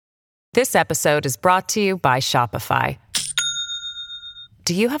This episode is brought to you by Shopify.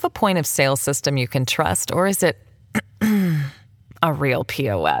 Do you have a point of sale system you can trust, or is it a real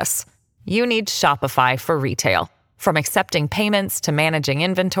POS? You need Shopify for retail. From accepting payments to managing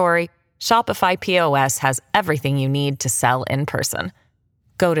inventory, Shopify POS has everything you need to sell in person.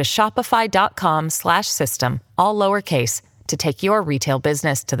 Go to shopify.com/system, all lowercase, to take your retail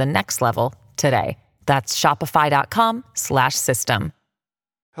business to the next level today. That's shopify.com/system.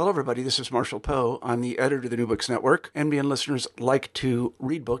 Hello, everybody. This is Marshall Poe. I'm the editor of the New Books Network. NBN listeners like to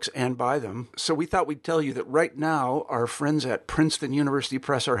read books and buy them. So we thought we'd tell you that right now, our friends at Princeton University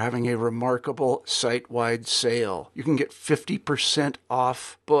Press are having a remarkable site-wide sale. You can get 50%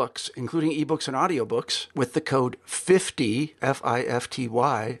 off books, including ebooks and audiobooks, with the code 50,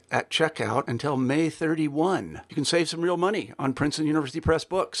 F-I-F-T-Y, at checkout until May 31. You can save some real money on Princeton University Press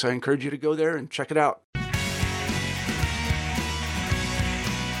books. I encourage you to go there and check it out.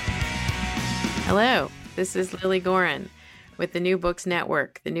 Hello, this is Lily Gorin with the New Books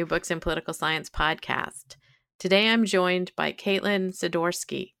Network, the New Books in Political Science podcast. Today I'm joined by Caitlin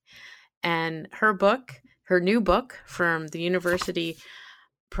Zadorsky, and her new book from the University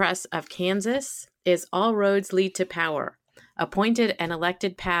Press of Kansas is All Roads Lead to Power: Appointed and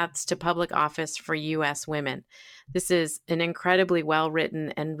Elected Paths to Public Office for U.S. Women. This is an incredibly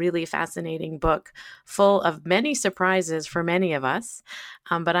well-written and really fascinating book full of many surprises for many of us.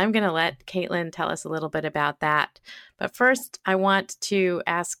 But I'm going to let Caitlin tell us a little bit about that. But first, I want to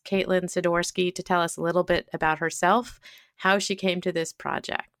ask Caitlin Zadorsky to tell us a little bit about herself, how she came to this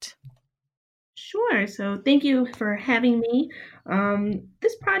project. Sure. So thank you for having me.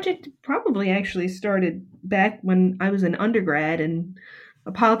 This project probably actually started back when I was an undergrad and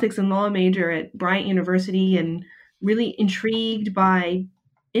a politics and law major at Bryant University, and really intrigued by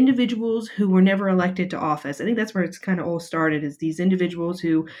individuals who were never elected to office. I think that's where it's kind of all started, is these individuals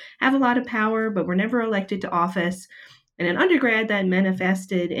who have a lot of power but were never elected to office. And in undergrad, that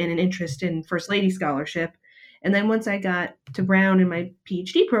manifested in an interest in First Lady scholarship. And then once I got to Brown in my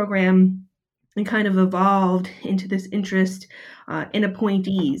PhD program, and kind of evolved into this interest in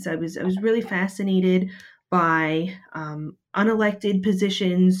appointees. I was really fascinated by unelected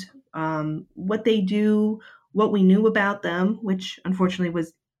positions, what they do, what we knew about them, which unfortunately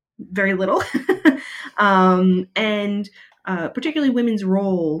was very little, and particularly women's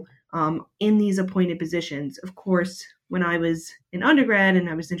role in these appointed positions. Of course, when I was in undergrad and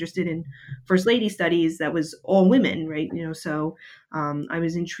I was interested in First Lady studies, that was all women, right? So I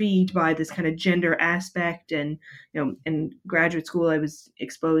was intrigued by this kind of gender aspect, and in graduate school, I was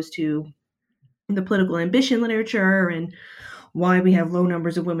exposed to the political ambition literature and why we have low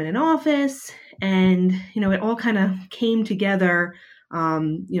numbers of women in office. And, it all kind of came together,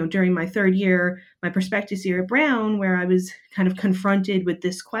 during my third year, my perspectives here at Brown, where I was kind of confronted with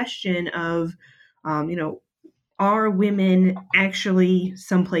this question of, are women actually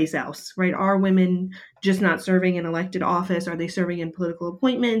someplace else, right? Are women just not serving in elected office? Are they serving in political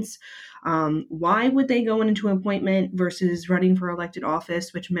appointments? Why would they go into an appointment versus running for elected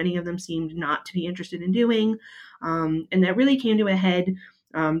office, which many of them seemed not to be interested in doing? And that really came to a head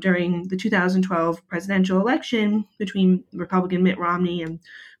during the 2012 presidential election between Republican Mitt Romney and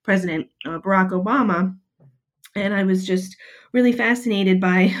President Barack Obama. And I was just really fascinated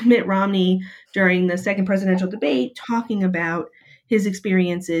by Mitt Romney during the second presidential debate, talking about his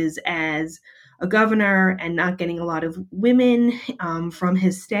experiences as a governor and not getting a lot of women from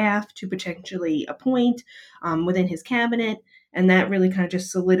his staff to potentially appoint within his cabinet. And that really kind of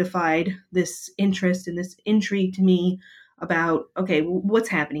just solidified this interest and this intrigue to me about, okay, what's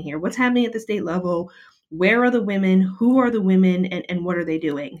happening here? What's happening at the state level? Where are the women? Who are the women? And what are they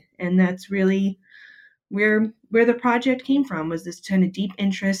doing? And that's really where the project came from, was this kind of deep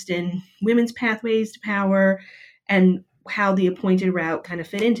interest in women's pathways to power and how the appointed route kind of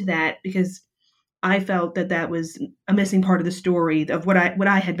fit into that, because I felt that was a missing part of the story of what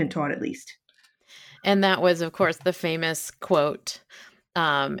I had been taught, at least. And that was, of course, the famous quote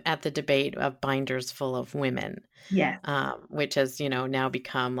at the debate of "binders full of women." Yeah. Which has, now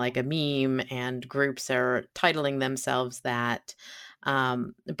become like a meme, and groups are titling themselves that.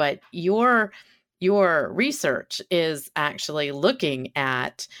 But your research is actually looking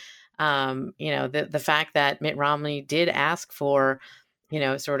at, the fact that Mitt Romney did ask for,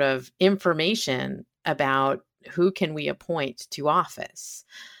 sort of information about who can we appoint to office.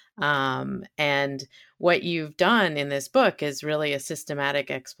 And what you've done in this book is really a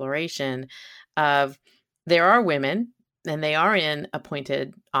systematic exploration of, there are women and they are in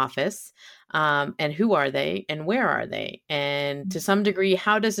appointed office. And who are they and where are they? And to some degree,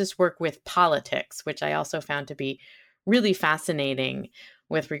 how does this work with politics, which I also found to be really fascinating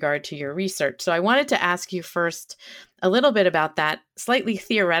with regard to your research. So I wanted to ask you first a little bit about that slightly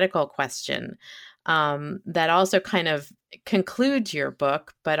theoretical question that also kind of concludes your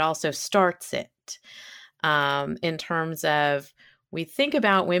book, but also starts it in terms of we think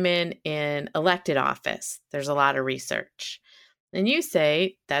about women in elected office. There's a lot of research. And you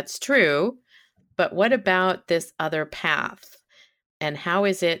say that's true, but what about this other path? And how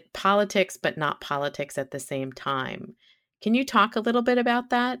is it politics, but not politics at the same time? Can you talk a little bit about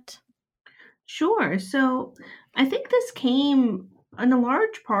that? Sure. So I think this came in a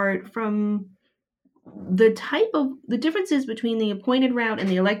large part from the differences between the appointed route and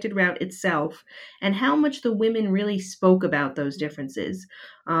the elected route itself, and how much the women really spoke about those differences.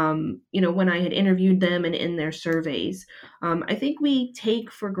 When I had interviewed them and in their surveys, I think we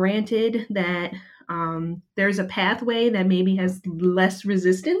take for granted that there's a pathway that maybe has less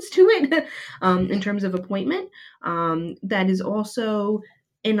resistance to it in terms of appointment. That is also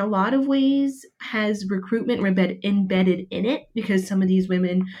in a lot of ways has recruitment embedded in it, because some of these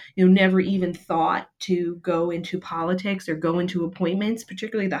women never even thought to go into politics or go into appointments,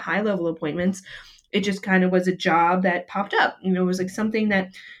 particularly the high level appointments. It just kind of was a job that popped up. It was like something that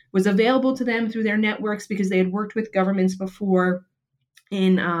was available to them through their networks because they had worked with governments before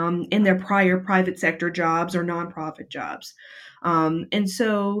in their prior private sector jobs or nonprofit jobs. And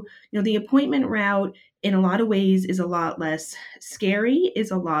so, the appointment route in a lot of ways is a lot less scary, is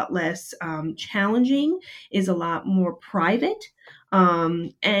a lot less challenging, is a lot more private.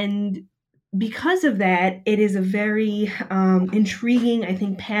 And because of that, it is a very intriguing, I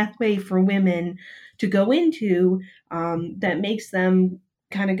think, pathway for women to go into that makes them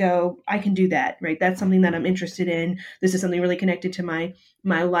kind of go, I can do that, right? That's something that I'm interested in. This is something really connected to my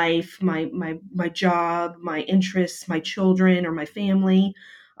life, my job, my interests, my children, or my family.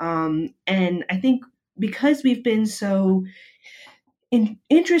 And I think because we've been so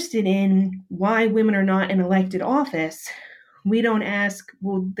interested in why women are not in elected office, we don't ask,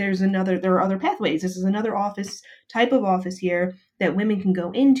 well, there are other pathways. This is another type of office here that women can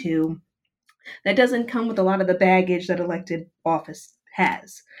go into that doesn't come with a lot of the baggage that elected office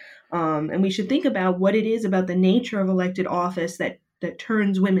has. And we should think about what it is about the nature of elected office that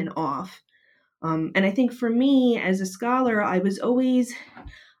turns women off. And I think for me as a scholar, I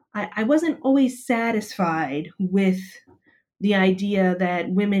wasn't always satisfied with the idea that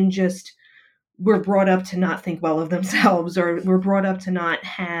women just were brought up to not think well of themselves, or were brought up to not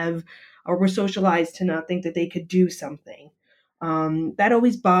have, or were socialized to not think that they could do something. That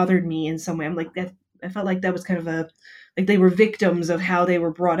always bothered me in some way. I felt like that was kind of like they were victims of how they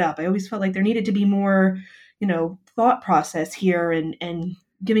were brought up. I always felt like there needed to be more, thought process here, and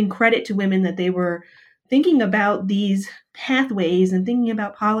giving credit to women that they were thinking about these pathways and thinking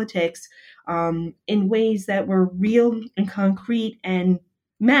about politics in ways that were real and concrete and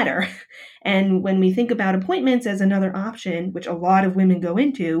matter. And when we think about appointments as another option, which a lot of women go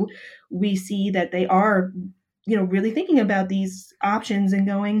into, we see that they are really thinking about these options and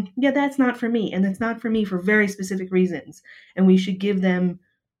going, yeah, that's not for me. And that's not for me for very specific reasons. And we should give them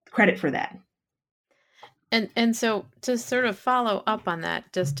credit for that. And so to sort of follow up on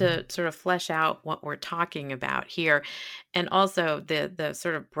that, just to sort of flesh out what we're talking about here, and also the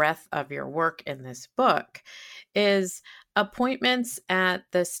sort of breadth of your work in this book, is appointments at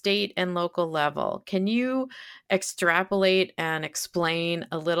the state and local level. Can you extrapolate and explain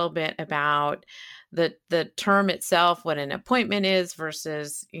a little bit about the term itself, what an appointment is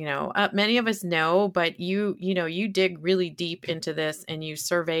versus, many of us know, but you dig really deep into this, and you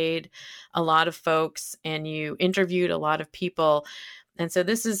surveyed a lot of folks and you interviewed a lot of people. And so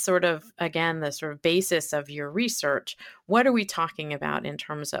this is sort of, again, the sort of basis of your research. What are we talking about in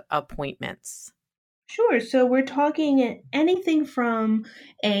terms of appointments? Sure. So we're talking anything from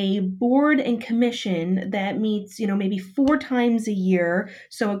a board and commission that meets, maybe 4 times a year.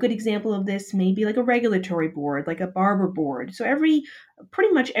 So a good example of this may be like a regulatory board, like a barber board. So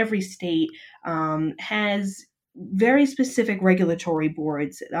pretty much every state has very specific regulatory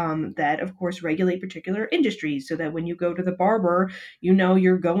boards that, of course, regulate particular industries, so that when you go to the barber,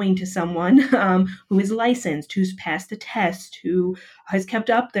 you're going to someone who is licensed, who's passed a test, who has kept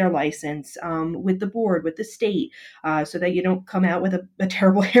up their license with the board, with the state, so that you don't come out with a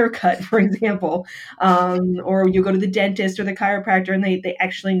terrible haircut, for example, or you go to the dentist or the chiropractor and they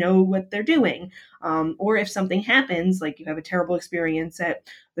actually know what they're doing. Or if something happens, like you have a terrible experience at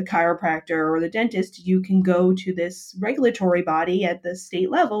the chiropractor or the dentist, you can go to this regulatory body at the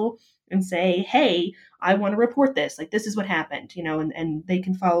state level and say, hey, I want to report this. Like, this is what happened, and they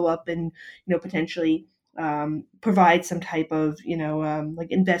can follow up and, potentially provide some type of,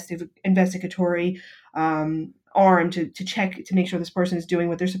 like investigatory arm to check to make sure this person is doing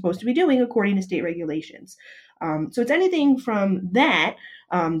what they're supposed to be doing according to state regulations. So it's anything from that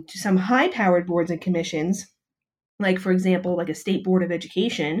to some high-powered boards and commissions, like, for example, like a state board of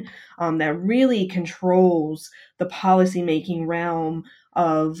education that really controls the policymaking realm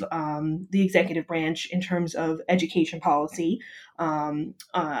of the executive branch in terms of education policy,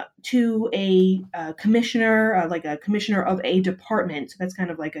 to a commissioner, like a commissioner of a department. So that's kind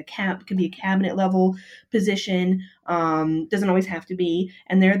of like could be a cabinet level position. Doesn't always have to be.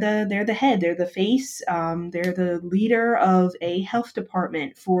 And they're the head, they're the face, they're the leader of a health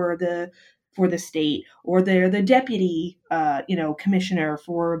department for the state, or they're the deputy, commissioner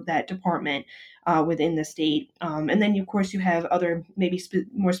for that department within the state. And then, of course, you have other maybe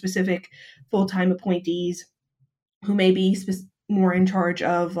more specific full-time appointees who may be more in charge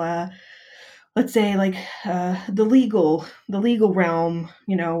of, let's say, like the legal realm,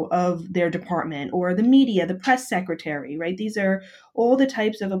 of their department, or the media, the press secretary, right? These are all the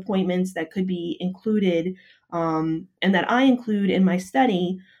types of appointments that could be included, and that I include in my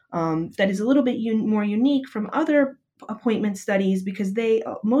study. That is a little bit more unique from other appointment studies, because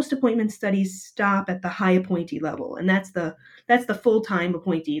most appointment studies stop at the high appointee level, and that's the full-time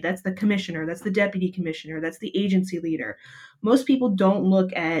appointee, that's the commissioner, that's the deputy commissioner, that's the agency leader. Most people don't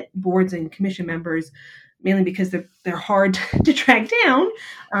look at boards and commission members, mainly because they're hard to track down.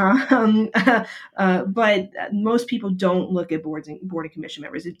 But most people don't look at board and commission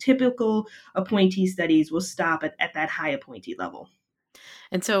members. The typical appointee studies will stop at that high appointee level.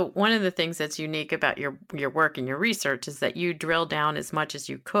 And so one of the things that's unique about your work and your research is that you drill down as much as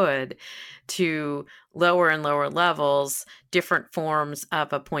you could to lower and lower levels, different forms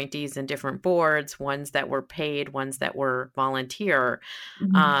of appointees in different boards, ones that were paid, ones that were volunteer,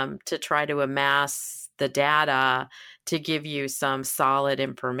 to try to amass the data to give you some solid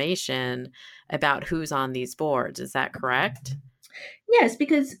information about who's on these boards. Is that correct? Yes,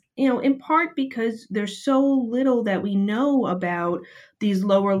 because, in part because there's so little that we know about these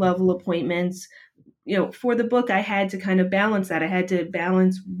lower level appointments. For the book, I had to kind of balance that. I had to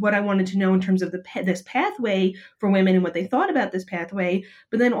balance what I wanted to know in terms of this pathway for women and what they thought about this pathway,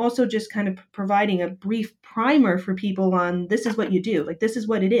 but then also just kind of providing a brief primer for people on, this is what you do. Like, this is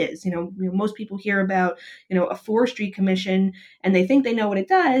what it is. Most people hear about, a forestry commission, and they think they know what it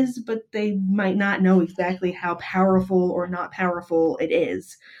does, but they might not know exactly how powerful or not powerful it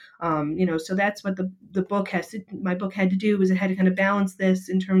is. So that's what my book had to do, is it had to kind of balance this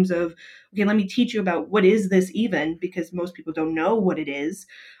in terms of, okay, let me teach you about what is this even, because most people don't know what it is.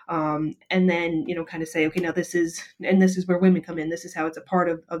 And then, kind of say, okay, now this is where women come in. This is how it's a part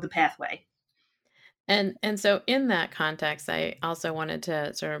of the pathway. And so in that context, I also wanted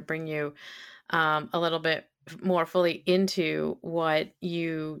to sort of bring you a little bit more fully into what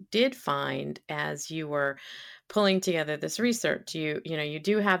you did find as you were pulling together this research. You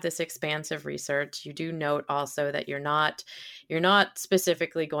do have this expansive research. You do note also that you're not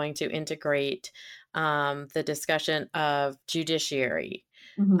specifically going to integrate the discussion of judiciary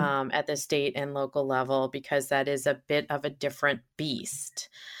at the state and local level, because that is a bit of a different beast,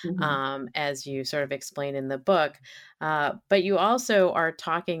 as you sort of explain in the book. But you also are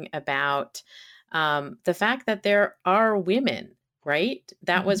talking about the fact that there are women, right?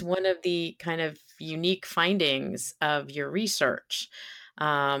 That was one of the kind of unique findings of your research,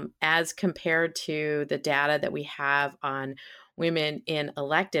 as compared to the data that we have on women in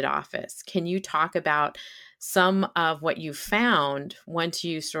elected office. Can you talk about some of what you found once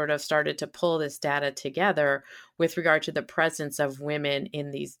you sort of started to pull this data together with regard to the presence of women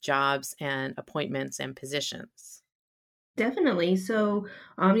in these jobs and appointments and positions? Definitely. So,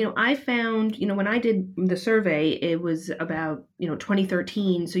 I found, when I did the survey, it was about,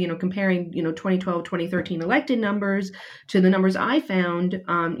 2013. So, comparing, 2012, 2013 elected numbers to the numbers I found,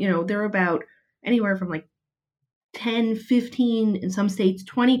 they're about anywhere from like 10, 15, in some states,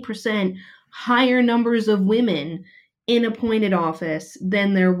 20% higher numbers of women in appointed office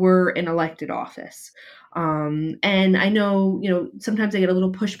than there were in elected office. And I know, sometimes I get a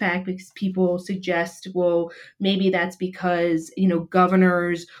little pushback because people suggest, well, maybe that's because,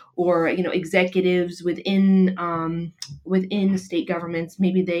 governors or, executives within state governments,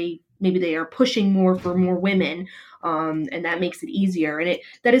 maybe they are pushing more for more women. And that makes it easier. And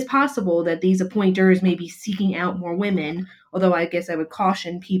that is possible that these appointers may be seeking out more women. Although I guess I would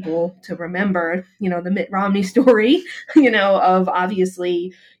caution people to remember, the Mitt Romney story, of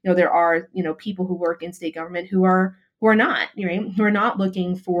obviously, there are, people who work in state government who are not, who are not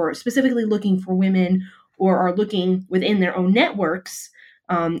specifically looking for women, or are looking within their own networks.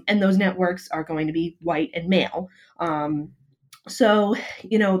 And those networks are going to be white and male. So,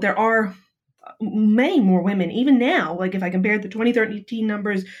 there are many more women, even now. Like if I compare the 2013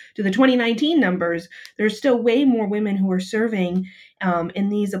 numbers to the 2019 numbers, there's still way more women who are serving in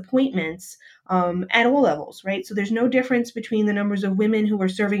these appointments at all levels, right? So there's no difference between the numbers of women who are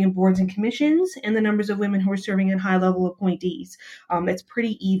serving in boards and commissions and the numbers of women who are serving in high-level appointees. It's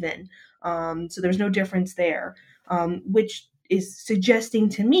pretty even. So there's no difference there, which is suggesting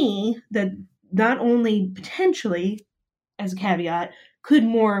to me that not only potentially, as a caveat, could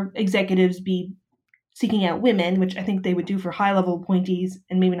more executives be seeking out women, which I think they would do for high-level appointees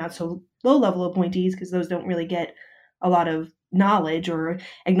and maybe not so low-level appointees because those don't really get a lot of knowledge or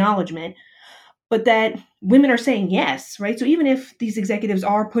acknowledgement, but that women are saying yes, right? So even if these executives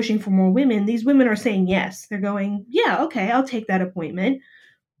are pushing for more women, these women are saying yes. They're going, yeah, okay, I'll take that appointment.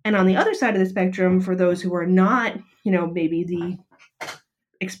 And on the other side of the spectrum, for those who are not, maybe the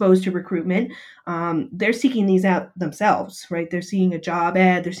exposed to recruitment, they're seeking these out themselves, right? They're seeing a job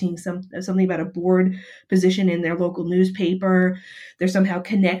ad, they're seeing something about a board position in their local newspaper. They're somehow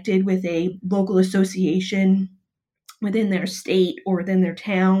connected with a local association within their state or within their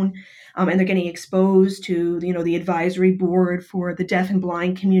town, and they're getting exposed to, the advisory board for the deaf and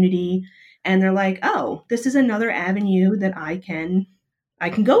blind community, and they're like, oh, this is another avenue that I can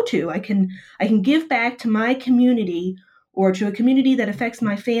go to. I can give back to my community or to a community that affects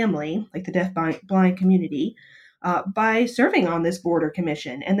my family, like the deaf blind community, by serving on this board or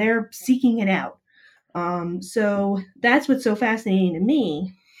commission, and they're seeking it out. So that's what's so fascinating to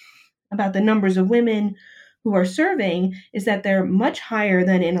me about the numbers of women who are serving is that they're much higher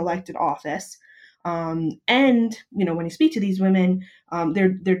than in elected office. And, when you speak to these women,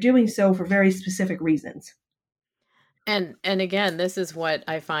 they're doing so for very specific reasons. And again, this is what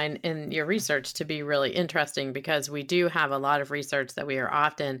I find in your research to be really interesting, because we do have a lot of research that we are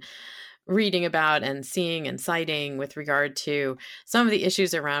often reading about and seeing and citing with regard to some of the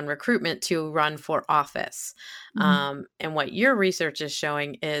issues around recruitment to run for office. Mm-hmm. And what your research is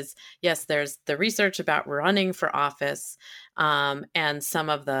showing is, yes, there's the research about running for office, and some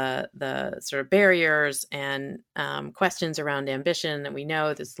of the sort of barriers and questions around ambition. And we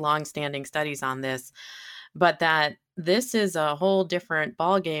know there's longstanding studies on this, but that this is a whole different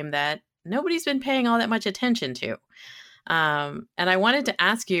ballgame that nobody's been paying all that much attention to. And I wanted to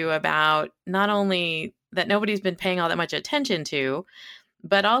ask you about not only that nobody's been paying all that much attention to,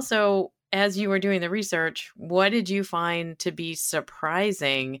 but also as you were doing the research, what did you find to be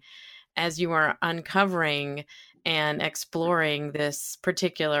surprising as you were uncovering and exploring this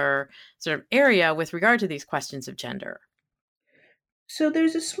particular sort of area with regard to these questions of gender? So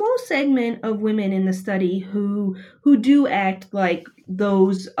there's a small segment of women in the study who do act like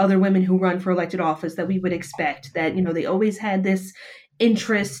those other women who run for elected office that we would expect, that, they always had this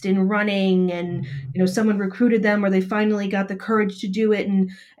interest in running, and, someone recruited them or they finally got the courage to do it,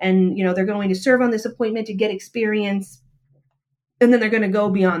 and they're going to serve on this appointment to get experience. And then they're going to go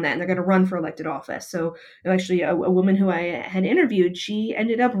beyond that and they're going to run for elected office. So actually a woman who I had interviewed, she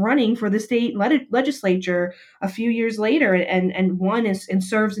ended up running for the state legislature a few years later and won and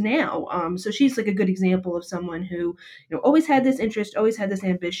serves now. So she's like a good example of someone who, always had this interest, always had this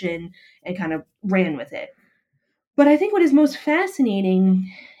ambition, and kind of ran with it. But I think what is most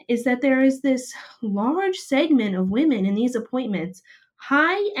fascinating is that there is this large segment of women in these appointments,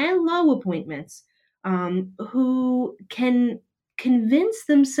 high and low appointments, who can convince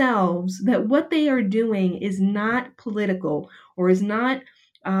themselves that what they are doing is not political or is not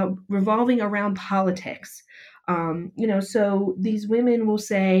revolving around politics. So these women will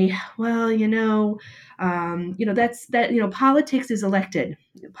say, well, politics is elected.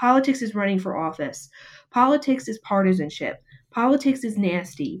 Politics is running for office. Politics is partisanship. Politics is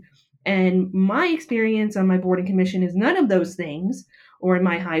nasty. And my experience on my board and commission is none of those things, or in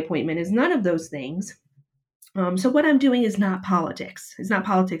my high appointment is none of those things. So what I'm doing is not politics. It's not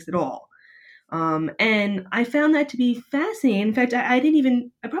politics at all. And I found that to be fascinating. In fact, I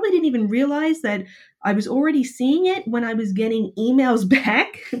probably didn't even realize that I was already seeing it when I was getting emails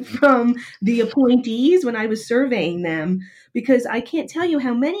back from the appointees when I was surveying them, because I can't tell you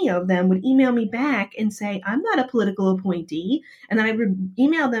how many of them would email me back and say, I'm not a political appointee. And then I would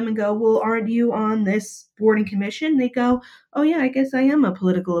email them and go, well, aren't you on this board and commission? They go, oh yeah, I guess I am a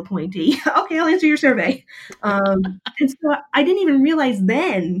political appointee. Okay, I'll answer your survey. And so I didn't even realize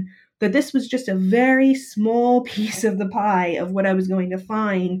then that this was just a very small piece of the pie of what I was going to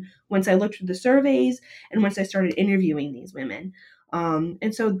find once I looked through the surveys and once I started interviewing these women.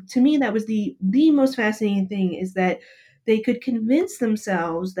 And so to me, that was the most fascinating thing, is that they could convince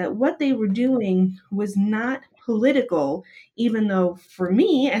themselves that what they were doing was not political, even though for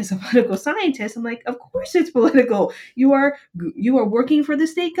me as a political scientist, I'm like, of course it's political. You are working for the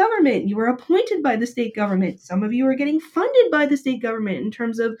state government. You are appointed by the state government. Some of you are getting funded by the state government in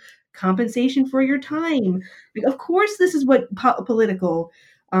terms of compensation for your time. Of course, this is what political.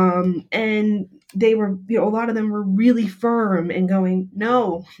 And they were, a lot of them were really firm and going,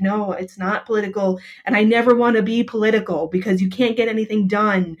 no, it's not political. And I never want to be political because you can't get anything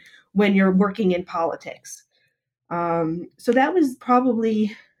done when you're working in politics. So that was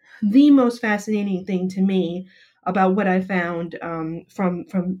probably the most fascinating thing to me about what I found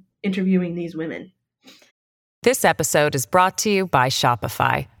from interviewing these women. This episode is brought to you by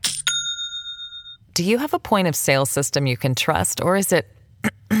Shopify. Do you have a point of sale system you can trust, or is it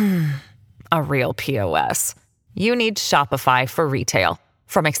a real POS? You need Shopify for retail.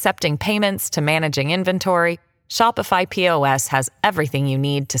 From accepting payments to managing inventory, Shopify POS has everything you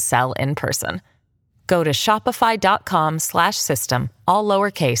need to sell in person. Go to shopify.com/system, all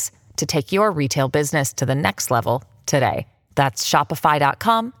lowercase, to take your retail business to the next level today. That's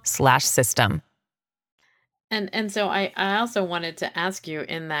shopify.com/system. And so I also wanted to ask you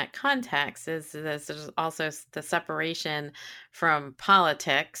in that context, is this is also the separation from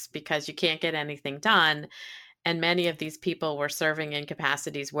politics because you can't get anything done. And many of these people were serving in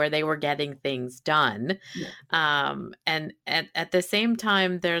capacities where they were getting things done. Yeah. And at the same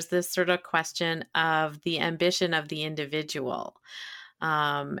time, there's this sort of question of the ambition of the individual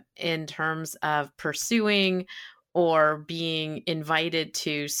in terms of pursuing or being invited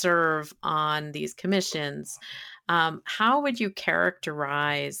to serve on these commissions. How would you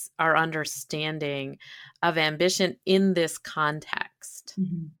characterize our understanding of ambition in this context?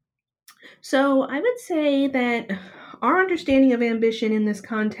 Mm-hmm. So I would say that our understanding of ambition in this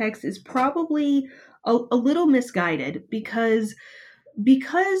context is probably a little misguided because we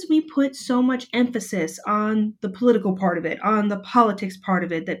put so much emphasis on the political part of it, on the politics part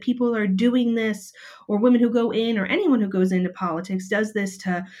of it, that people are doing this, or women who go in, or anyone who goes into politics does this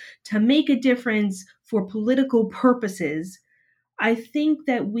to make a difference for political purposes. I think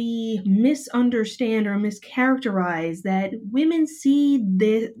that we misunderstand or mischaracterize that women see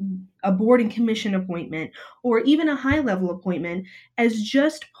a board and commission appointment or even a high level appointment as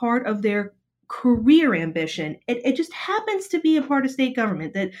just part of their career ambition. It just happens to be a part of state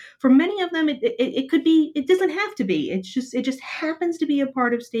government. That for many of them, it could be. It doesn't have to be. It just happens to be a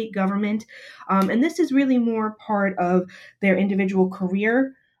part of state government, and this is really more part of their individual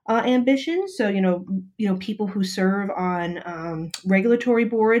career ambition. So, people who serve on regulatory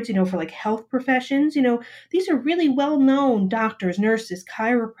boards, for like health professions, these are really well-known doctors, nurses,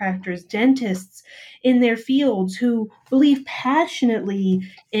 chiropractors, dentists in their fields who believe passionately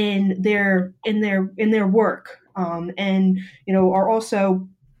in their work, and, are also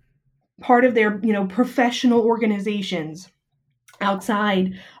part of their, professional organizations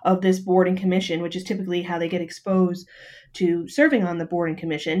outside of this board and commission, which is typically how they get exposed to serving on the board and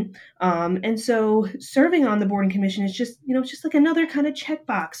commission. And so serving on the board and commission is just, just like another kind of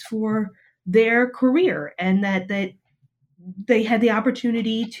checkbox for their career, and that they had the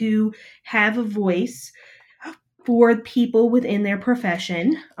opportunity to have a voice for people within their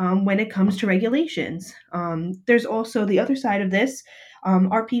profession when it comes to regulations. There's also the other side of this.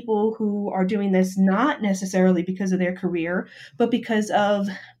 Are people who are doing this not necessarily because of their career, but because of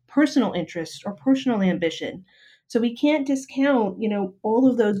personal interest or personal ambition. So we can't discount, all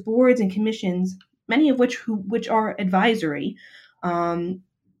of those boards and commissions, many of which are advisory,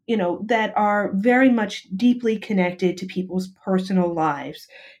 that are very much deeply connected to people's personal lives.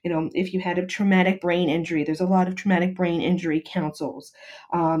 If you had a traumatic brain injury, there's a lot of traumatic brain injury councils,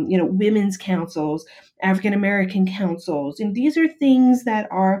 women's councils, African American councils. And these are things that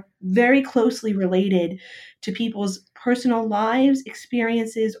are very closely related to people's personal lives,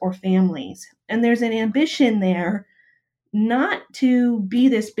 experiences, or families. And there's an ambition there not to be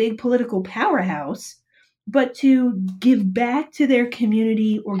this big political powerhouse, but to give back to their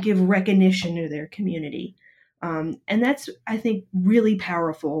community or give recognition to their community. And that's, I think, really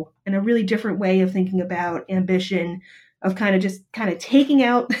powerful and a really different way of thinking about ambition, of kind of taking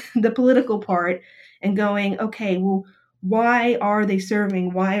out the political part and going, okay, well, why are they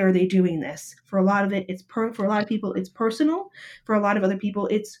serving? Why are they doing this? For a lot of it, for a lot of people, it's personal. For a lot of other people,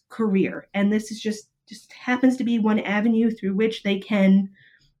 it's career. And this is just happens to be one avenue through which they can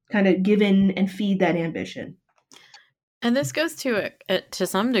kind of give in and feed that ambition. And this goes to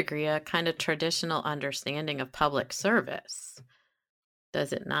some degree a kind of traditional understanding of public service,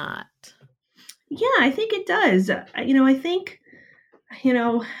 does it not? Yeah, I think it does. I think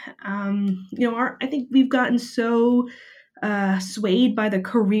I think we've gotten so swayed by the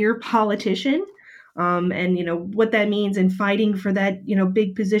career politician, and what that means in fighting for that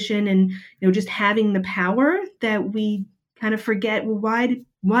big position, and just having the power, that we kind of forget, well,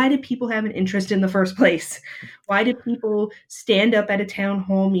 why did people have an interest in the first place? Why did people stand up at a town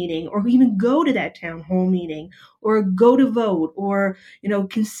hall meeting, or even go to that town hall meeting, or go to vote, or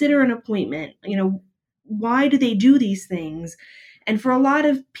consider an appointment? Why do they do these things? And for a lot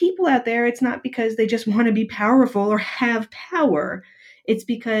of people out there, it's not because they just want to be powerful or have power. It's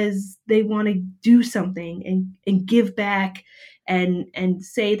because they want to do something and give back, and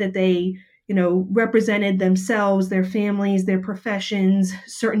say that they, represented themselves, their families, their professions,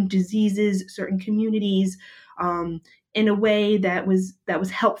 certain diseases, certain communities, in a way that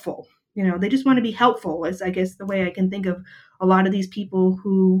was helpful. They just want to be helpful, is, I guess, the way I can think of a lot of these people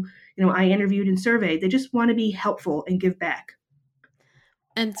who, I interviewed and surveyed. They just want to be helpful and give back.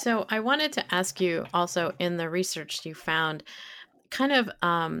 And so I wanted to ask you also, in the research you found kind of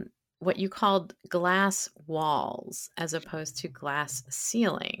what you called glass walls as opposed to glass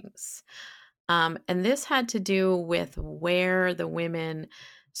ceilings. And this had to do with where the women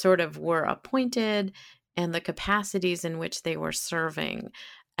sort of were appointed and the capacities in which they were serving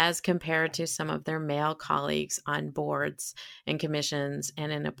as compared to some of their male colleagues on boards and commissions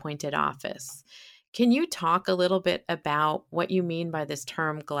and in appointed office. Can you talk a little bit about what you mean by this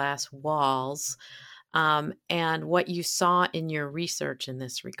term glass walls, and what you saw in your research in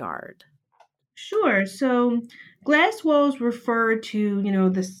this regard? Sure. So glass walls refer to,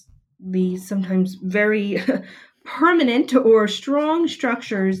 the sometimes very permanent or strong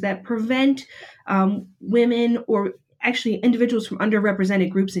structures that prevent women, or actually individuals from underrepresented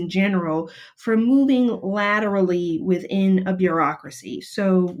groups in general, from moving laterally within a bureaucracy.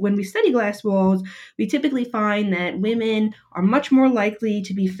 So when we study glass walls, we typically find that women are much more likely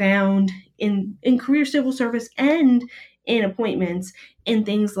to be found in career civil service and in appointments in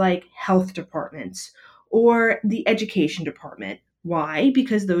things like health departments or the education department. Why?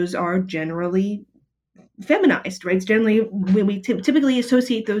 Because those are generally feminized, right? It's generally, when we typically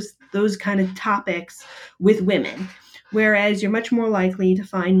associate those kind of topics with women, whereas you're much more likely to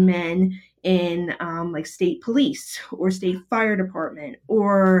find men in like state police or state fire department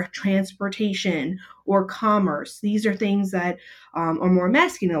or transportation or commerce. These are things that are more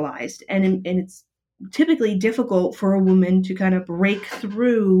masculinized, and it's typically difficult for a woman to kind of break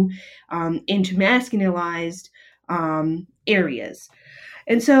through into masculinized areas.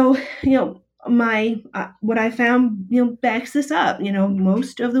 And so, my what I found, backs this up.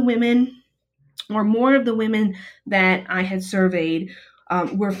 Most of the women, or more of the women that I had surveyed,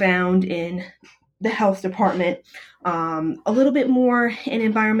 were found in the health department, a little bit more in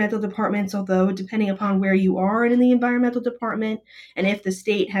environmental departments, although depending upon where you are in the environmental department, and if the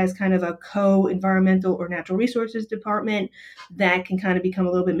state has kind of a co-environmental or natural resources department, that can kind of become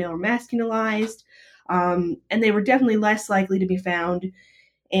a little bit more masculinized. And they were definitely less likely to be found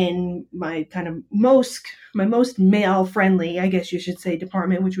in my most male friendly, I guess you should say,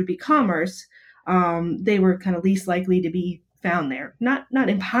 department, which would be commerce. They were kind of least likely to be found there. Not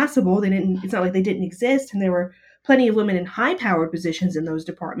impossible. It's not like they didn't exist, and there were plenty of women in high powered positions in those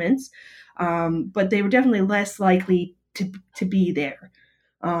departments. But they were definitely less likely to be there.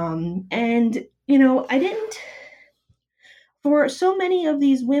 And I didn't, for so many of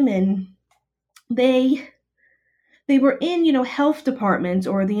these women, they were in, health departments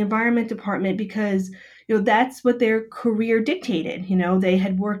or the environment department because, that's what their career dictated. They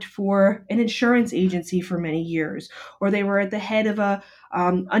had worked for an insurance agency for many years, or they were at the head of a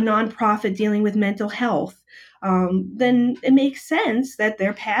nonprofit dealing with mental health. Then it makes sense that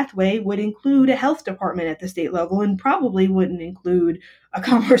their pathway would include a health department at the state level, and probably wouldn't include a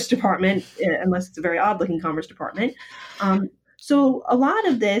commerce department, unless it's a very odd looking commerce department. So a lot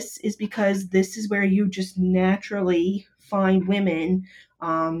of this is because this is where you just naturally find women,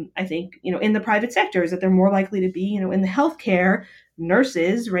 I think, in the private sectors, that they're more likely to be, in the healthcare,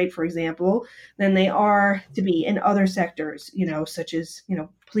 nurses, right, for example, than they are to be in other sectors, such as,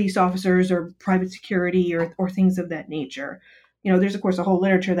 police officers or private security or things of that nature. There's, of course, a whole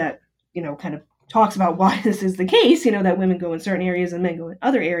literature that, kind of talks about why this is the case, that women go in certain areas and men go in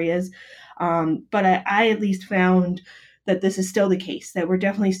other areas. But I at least found that this is still the case, that we're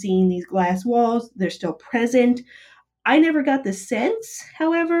definitely seeing these glass walls. They're still present. I never got the sense,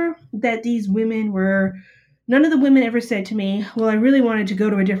 however, that these women were, none of the women ever said to me, well, I really wanted to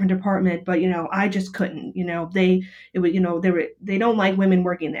go to a different department, but, I just couldn't, they don't like women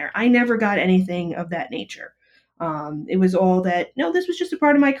working there. I never got anything of that nature. It was all that, no, this was just a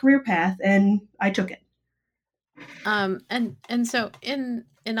part of my career path, and I took it. And so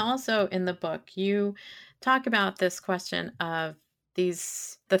also in the book, you talk about this question of the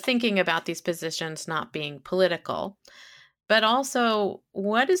thinking about these positions not being political, but also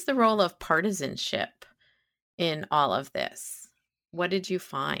what is the role of partisanship in all of this? What did you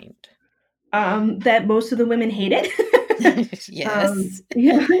find? That most of the women hate it. Yes.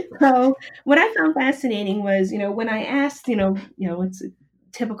 Yeah. So what I found fascinating was, when I asked, it's a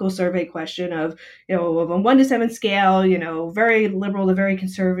typical survey question of, of a 1 to 7 scale, very liberal to very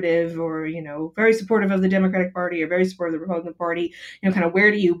conservative, or, very supportive of the Democratic Party or very supportive of the Republican Party, kind of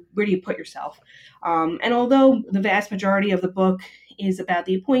where do you put yourself? And although the vast majority of the book is about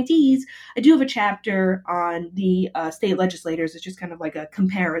the appointees, I do have a chapter on the state legislators. It's just kind of like a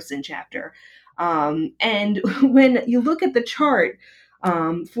comparison chapter. And when you look at the chart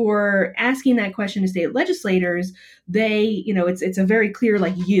for asking that question to state legislators, they, it's a very clear,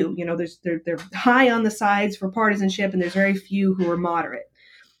 like they're high on the sides for partisanship, and there's very few who are moderate.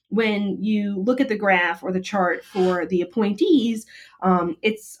 When you look at the graph or the chart for the appointees,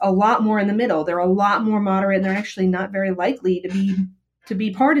 it's a lot more in the middle. They're a lot more moderate, and they're actually not very likely to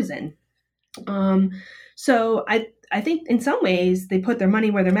be partisan. So I think in some ways they put their money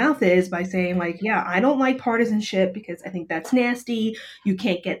where their mouth is by saying, like, yeah, I don't like partisanship because I think that's nasty. You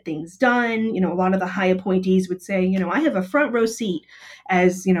can't get things done. A lot of the high appointees would say, I have a front row seat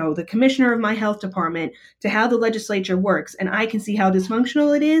as, the commissioner of my health department to how the legislature works. And I can see how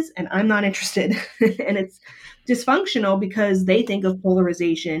dysfunctional it is, and I'm not interested. And it's dysfunctional because they think of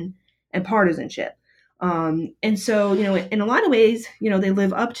polarization and partisanship. And so, in a lot of ways, they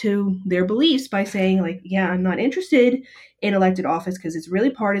live up to their beliefs by saying, like, yeah, I'm not interested in elected office because it's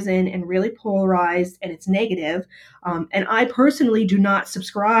really partisan and really polarized and it's negative. And I personally do not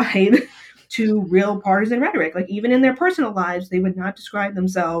subscribe to real partisan rhetoric. Like, even in their personal lives, they would not describe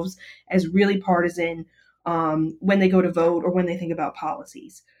themselves as really partisan when they go to vote or when they think about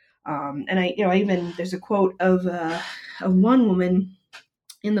policies. And I even, there's a quote of one woman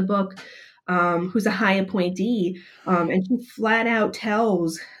in the book who's a high appointee, and she flat out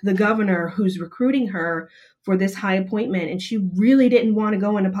tells the governor who's recruiting her for this high appointment, and she really didn't want to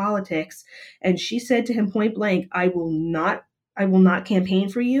go into politics. And she said to him point blank, I will not campaign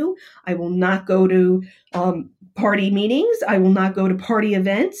for you. I will not go to party meetings. I will not go to party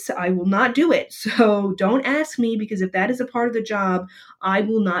events. I will not do it. So don't ask me, because if that is a part of the job, I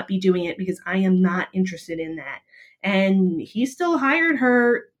will not be doing it because I am not interested in that. And he still hired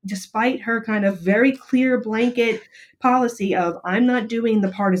her despite her kind of very clear blanket policy of, I'm not doing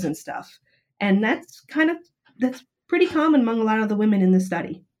the partisan stuff. And that's pretty common among a lot of the women in this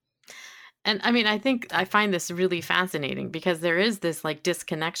study. And I mean, I think I find this really fascinating because there is this like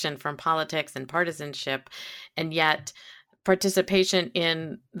disconnection from politics and partisanship, and yet participation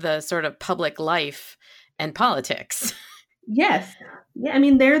in the sort of public life and politics. Yes. Yeah. I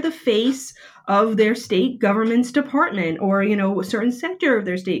mean, they're the face of their state government's department, or, a certain sector of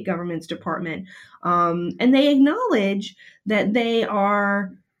their state government's department. And they acknowledge that they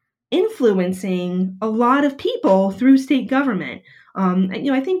are influencing a lot of people through state government.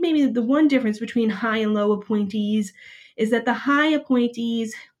 I think maybe the one difference between high and low appointees is that the high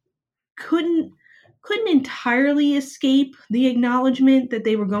appointees couldn't entirely escape the acknowledgement that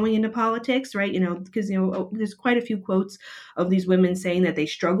they were going into politics, right? Because, there's quite a few quotes of these women saying that they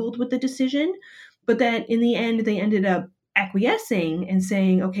struggled with the decision, but that in the end, they ended up acquiescing and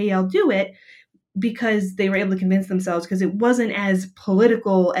saying, okay, I'll do it, because they were able to convince themselves, because it wasn't as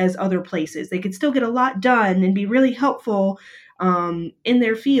political as other places. They could still get a lot done and be really helpful in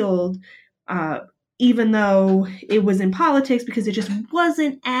their field, even though it was in politics, because it just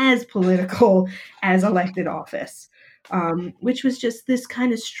wasn't as political as elected office, which was just this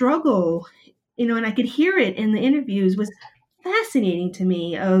kind of struggle, and I could hear it in the interviews, was fascinating to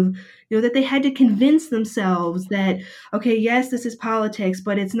me, of, that they had to convince themselves that, okay, yes, this is politics,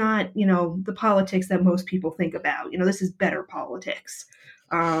 but it's not, the politics that most people think about. This is better politics.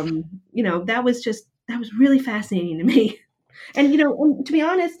 That was really fascinating to me. And, to be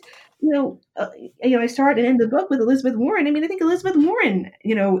honest, I start and end the book with Elizabeth Warren. I mean, I think Elizabeth Warren,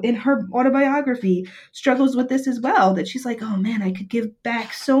 in her autobiography, struggles with this as well, that she's like, oh man, I could give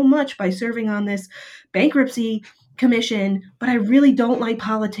back so much by serving on this bankruptcy commission, but I really don't like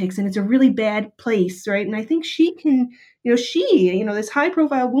politics, and it's a really bad place, right? And I think she can, this high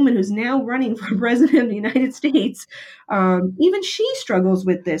profile woman who's now running for president of the United States, even she struggles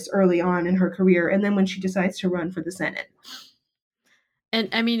with this early on in her career, and then when she decides to run for the Senate. And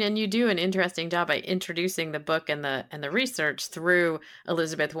I mean, and you do an interesting job by introducing the book and the research through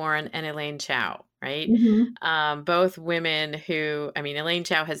Elizabeth Warren and Elaine Chao, right? Mm-hmm. Both women who, I mean, Elaine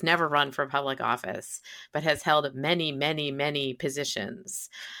Chao has never run for public office, but has held many, many, many positions.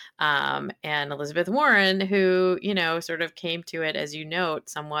 And Elizabeth Warren, who, sort of came to it, as you note,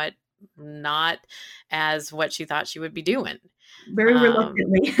 somewhat not as what she thought she would be doing. Very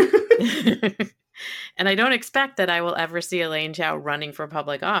reluctantly. And I don't expect that I will ever see Elaine Chao running for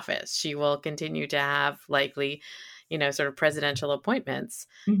public office. She will continue to have likely, sort of presidential appointments.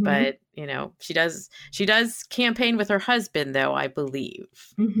 Mm-hmm. But, she does campaign with her husband, though, I believe.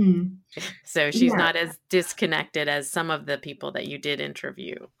 Mm-hmm. So she's not as disconnected as some of the people that you did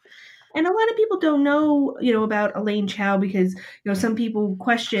interview. And a lot of people don't know, about Elaine Chao because, some people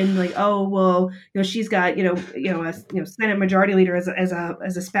question like, oh, well, she's got, a Senate Majority Leader as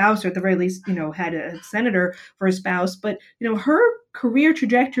a spouse, or at the very least, had a senator for a spouse. But, her career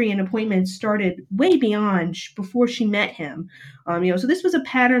trajectory and appointments started way beyond before she met him. So this was a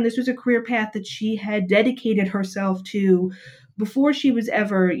pattern. This was a career path that she had dedicated herself to before she was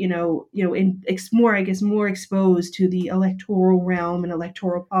ever, more exposed to the electoral realm and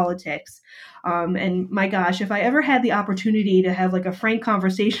electoral politics. And my gosh, if I ever had the opportunity to have like a frank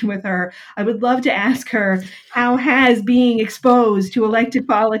conversation with her, I would love to ask her, how has being exposed to elected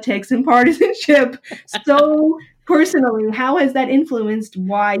politics and partisanship so personally, how has that influenced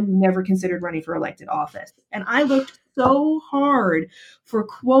why you never considered running for elected office? And I looked so hard for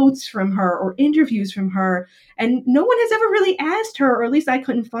quotes from her or interviews from her, and no one has ever really asked her, or at least I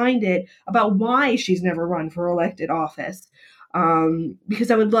couldn't find it, about why she's never run for elected office. Because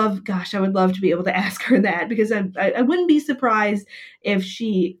I would love to be able to ask her that, because I wouldn't be surprised if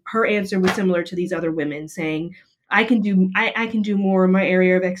her answer was similar to these other women, saying, I can do more. My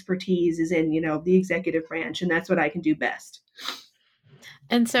area of expertise is in, the executive branch, and that's what I can do best.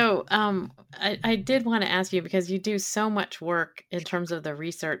 And so I did want to ask you, because you do so much work in terms of the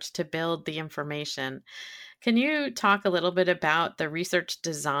research to build the information. Can you talk a little bit about the research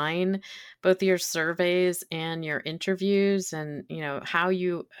design, both your surveys and your interviews, and how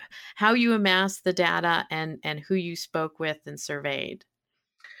you amass the data and who you spoke with and surveyed?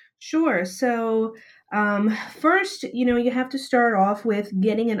 Sure. So first, you have to start off with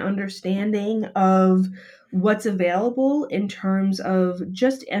getting an understanding of what's available in terms of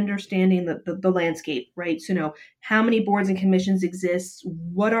just understanding the landscape, right? So, how many boards and commissions exist?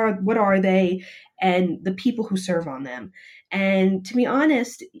 What are they? And the people who serve on them. And to be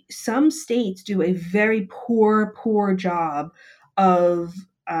honest, some states do a very poor job of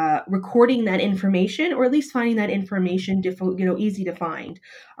recording that information, or at least finding that information easy to find.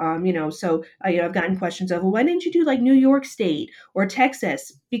 So I've gotten questions of, well, why didn't you do like New York State or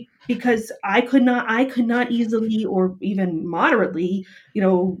Texas? Because I could not easily or even moderately,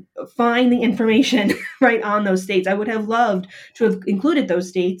 find the information right on those states. I would have loved to have included those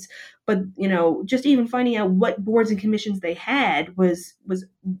states, but just even finding out what boards and commissions they had was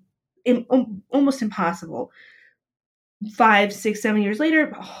almost impossible. 5, 6, 7 years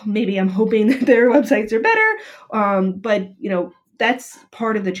later, maybe I'm hoping that their websites are better. But that's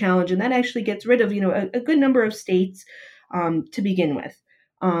part of the challenge, and that actually gets rid of a good number of states to begin with.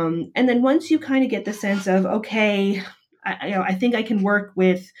 And then once you kind of get the sense of, okay, I think I can work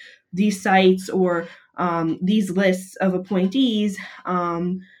with these sites or these lists of appointees.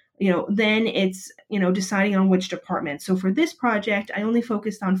 Then it's, deciding on which department. So for this project, I only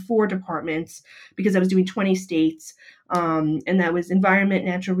focused on 4 departments because I was doing 20 states. And that was environment,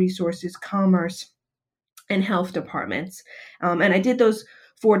 natural resources, commerce, and health departments. And I did those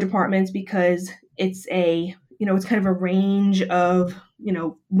 4 departments because it's it's kind of a range of,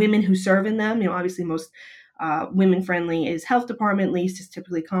 women who serve in them. Obviously most women friendly is health department, least is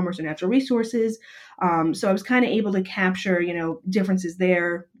typically commerce or natural resources. So I was kind of able to capture, differences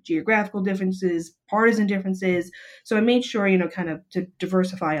there, geographical differences, partisan differences. So I made sure, kind of to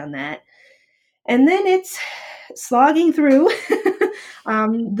diversify on that. And then it's slogging through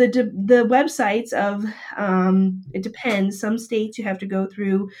the websites of, it depends. Some states you have to go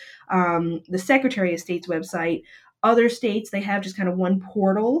through the Secretary of State's website. Other states, they have just kind of one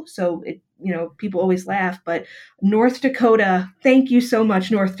portal. So people always laugh, but North Dakota, thank you so much,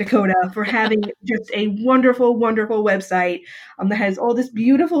 North Dakota, for having just a wonderful, wonderful website that has all this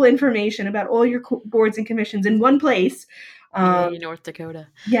beautiful information about all your boards and commissions in one place. North Dakota.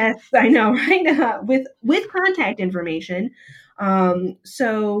 Yes, I know, right? With contact information.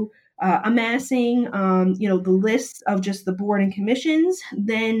 So amassing, the lists of just the board and commissions,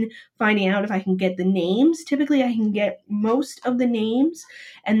 then finding out if I can get the names. Typically, I can get most of the names,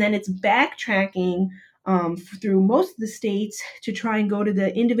 and then it's backtracking through most of the states to try and go to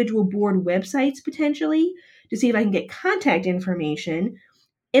the individual board websites potentially to see if I can get contact information.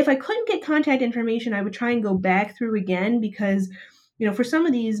 If I couldn't get contact information, I would try and go back through again because, for some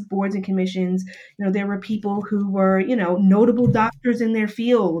of these boards and commissions, there were people who were, notable doctors in their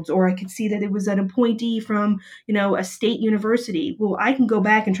fields, or I could see that it was an appointee from, a state university. Well, I can go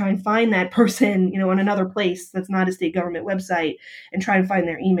back and try and find that person, on another place that's not a state government website and try and find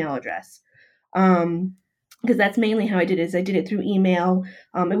their email address. Because that's mainly how I did it. Is I did it through email.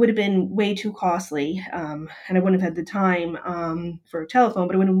 It would have been way too costly, and I wouldn't have had the time for a telephone,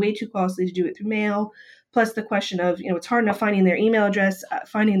 but it would have been way too costly to do it through mail. Plus the question of, it's hard enough finding their email address,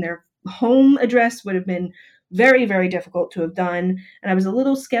 finding their home address would have been very, very difficult to have done. And I was a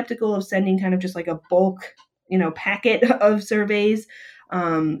little skeptical of sending kind of just like a bulk, packet of surveys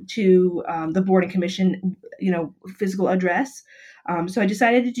to the board and commission, physical address. So I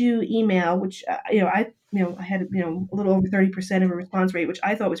decided to do email, which, I had, a little over 30% of a response rate, which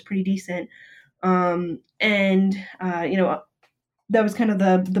I thought was pretty decent. That was kind of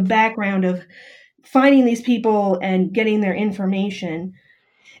the background of finding these people and getting their information.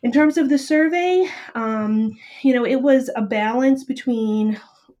 In terms of the survey, it was a balance between,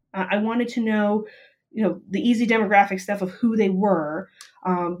 I wanted to know, the easy demographic stuff of who they were.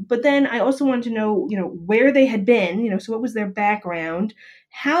 But then I also wanted to know, where they had been, so what was their background,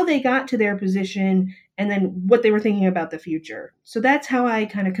 how they got to their position, and then what they were thinking about the future. So that's how I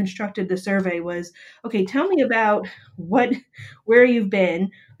kind of constructed the survey was, okay, tell me about where you've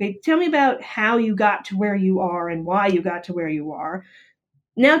been. Okay, tell me about how you got to where you are and why you got to where you are.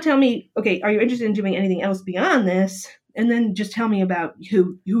 Now tell me, okay, are you interested in doing anything else beyond this? And then just tell me about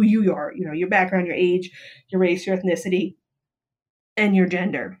who you are, your background, your age, your race, your ethnicity, and your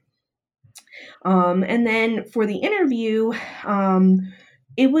gender. And then for the interview,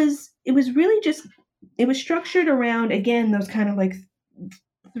 it was really just, it was structured around, again, those kind of like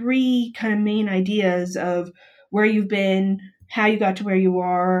three kind of main ideas of where you've been, how you got to where you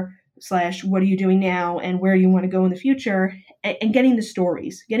are, / what are you doing now, and where you want to go in the future, and getting the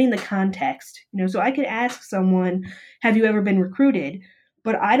stories, getting the context. So I could ask someone, have you ever been recruited?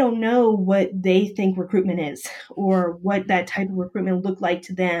 But I don't know what they think recruitment is, or what that type of recruitment looked like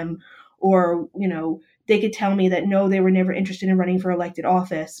to them. Or, they could tell me that no, they were never interested in running for elected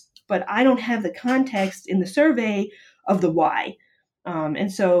office, but I don't have the context in the survey of the why.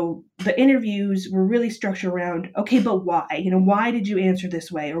 And so the interviews were really structured around, okay, but why? Why did you answer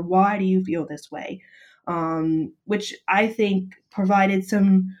this way? Or why do you feel this way? Which I think provided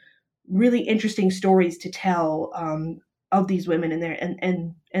some really interesting stories to tell of these women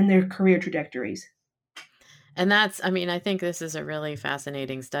and their career trajectories. And I think this is a really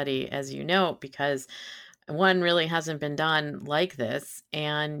fascinating study, as you know, because one really hasn't been done like this,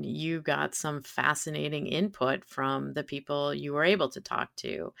 and you got some fascinating input from the people you were able to talk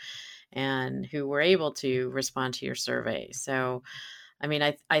to and who were able to respond to your survey. So,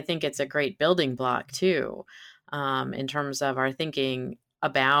 I think it's a great building block too, in terms of our thinking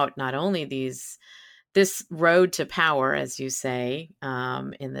about not only this road to power, as you say,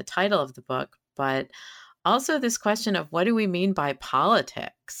 in the title of the book, but also this question of what do we mean by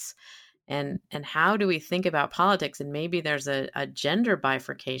politics? And how do we think about politics? And maybe there's a gender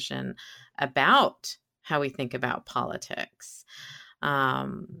bifurcation about how we think about politics.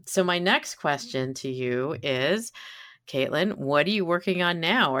 So my next question to you is, Caitlin, what are you working on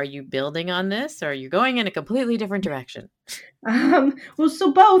now? Are you building on this, or are you going in a completely different direction? Well,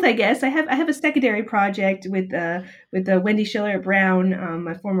 so both, I guess. I have a secondary project with Wendy Schiller Brown,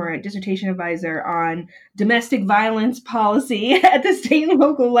 my former dissertation advisor, on domestic violence policy at the state and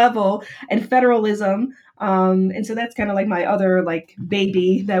local level and federalism. And so that's kind of like my other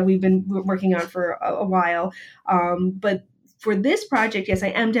baby that we've been working on for a while. But for this project, yes, I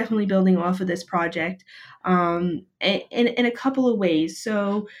am definitely building off of this project in a couple of ways.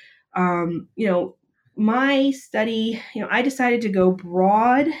 So, my study, I decided to go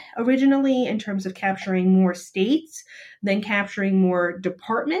broad originally in terms of capturing more states, then capturing more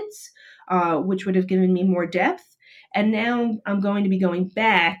departments, which would have given me more depth. And now I'm going to be going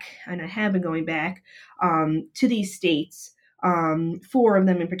back, and I have been going back to these states, 4 of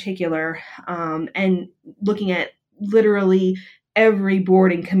them in particular, and looking at literally every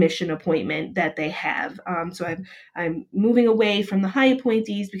board and commission appointment that they have. So I'm moving away from the high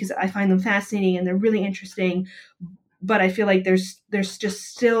appointees because I find them fascinating and they're really interesting. But I feel like there's just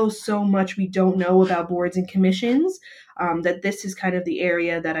still so much we don't know about boards and commissions, that this is kind of the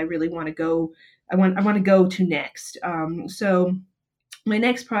area that I really want to go. I want to go to next. So my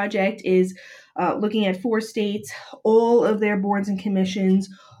next project is looking at 4 states, all of their boards and commissions,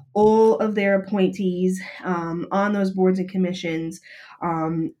 all of their appointees on those boards and commissions,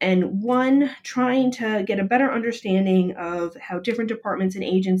 and one, trying to get a better understanding of how different departments and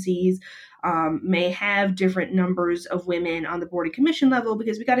agencies may have different numbers of women on the board and commission level,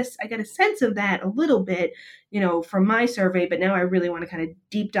 because I got a sense of that a little bit, from my survey, but now I really want to kind of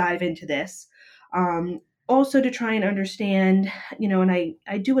deep dive into this. Also to try and understand, and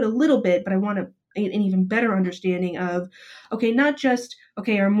I do it a little bit, but I want an even better understanding of, not just,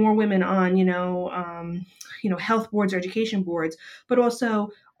 are more women on, health boards or education boards, but also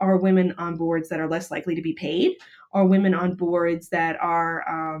are women on boards that are less likely to be paid? Are women on boards that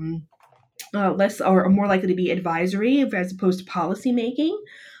are less or more likely to be advisory as opposed to policy making?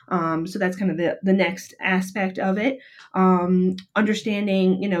 So that's kind of the next aspect of it.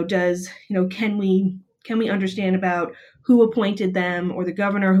 Understanding, can we understand about who appointed them, or the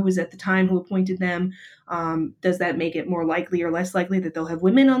governor who was at the time who appointed them? Does that make it more likely or less likely that they'll have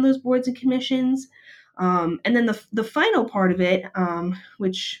women on those boards and commissions? And then the final part of it,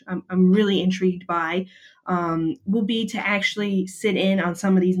 which I'm really intrigued by, will be to actually sit in on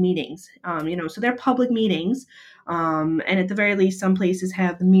some of these meetings. So they're public meetings, and at the very least, some places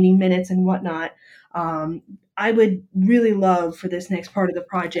have the meeting minutes and whatnot. I would really love for this next part of the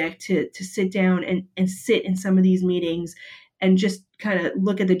project to sit down and sit in some of these meetings and just kind of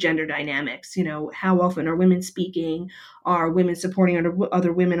look at the gender dynamics. How often are women speaking? Are women supporting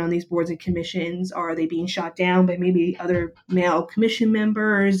other women on these boards and commissions? Are they being shot down by maybe other male commission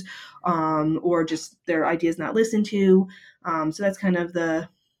members, or just their ideas not listened to? So that's kind of the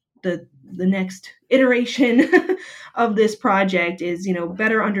next iteration of this project is,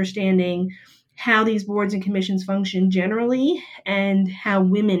 better understanding how these boards and commissions function generally, and how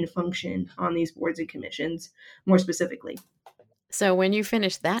women function on these boards and commissions more specifically. So when you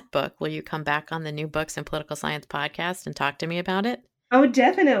finish that book, will you come back on the New Books in Political Science podcast and talk to me about it? Oh,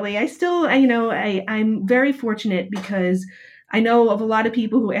 definitely. I'm very fortunate because I know of a lot of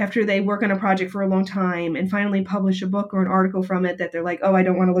people who, after they work on a project for a long time and finally publish a book or an article from it, that they're like, oh, I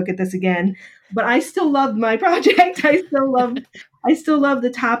don't want to look at this again. But I still love my project. I still love the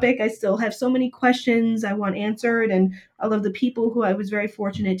topic. I still have so many questions I want answered. And I love the people who I was very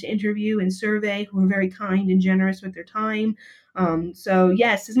fortunate to interview and survey, who were very kind and generous with their time. So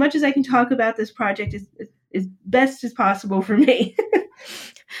yes, as much as I can talk about this project is best as possible for me.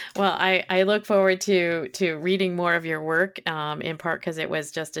 Well, I look forward to reading more of your work, in part because it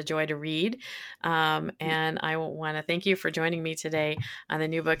was just a joy to read. And I want to thank you for joining me today on the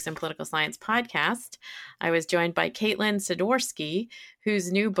New Books in Political Science podcast. I was joined by Caitlin Sidorsky,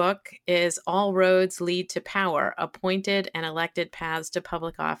 whose new book is All Roads Lead to Power: Appointed and Elected Paths to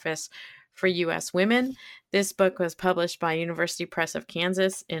Public Office for U.S. Women. This book was published by University Press of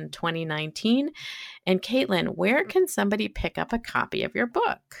Kansas in 2019. And Caitlin, where can somebody pick up a copy of your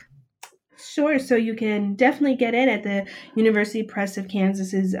book? Sure. So you can definitely get it at the University Press of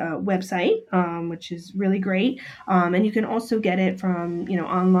Kansas's website, which is really great. And you can also get it from,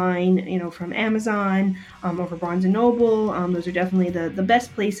 online, from Amazon, over Barnes & Noble. Those are definitely the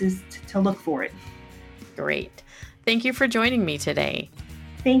best places to look for it. Great. Thank you for joining me today.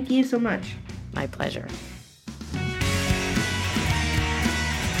 Thank you so much. My pleasure.